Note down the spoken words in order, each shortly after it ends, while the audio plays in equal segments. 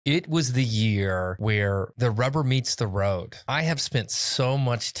It was the year where the rubber meets the road. I have spent so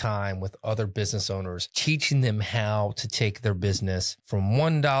much time with other business owners teaching them how to take their business from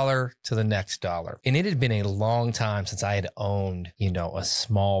 $1 to the next dollar. And it had been a long time since I had owned, a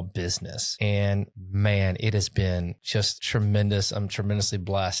small business. And man, it has been just tremendous. I'm tremendously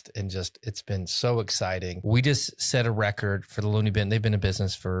blessed and it's been so exciting. We just set a record for the Looney Bin. They've been in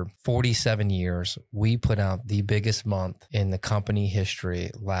business for 47 years. We put out the biggest month in the company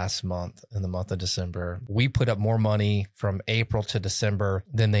history last month, in the month of December. We put up more money from April to December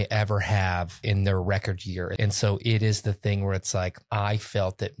than they ever have in their record year. And so it is the thing where it's like, I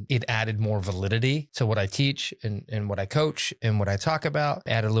felt that it added more validity to what I teach and what I coach and what I talk about,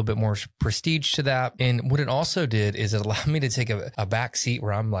 added a little bit more prestige to that. And what it also did is it allowed me to take a back seat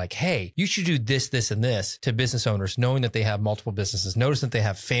where I'm like, hey, you should do this, this, and this to business owners, knowing that they have multiple businesses, notice that they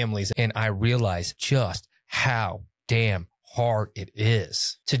have families. And I realized just how damn hard it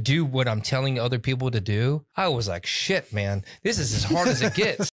is to do what I'm telling other people to do. I was like, shit, man, this is as hard as it gets.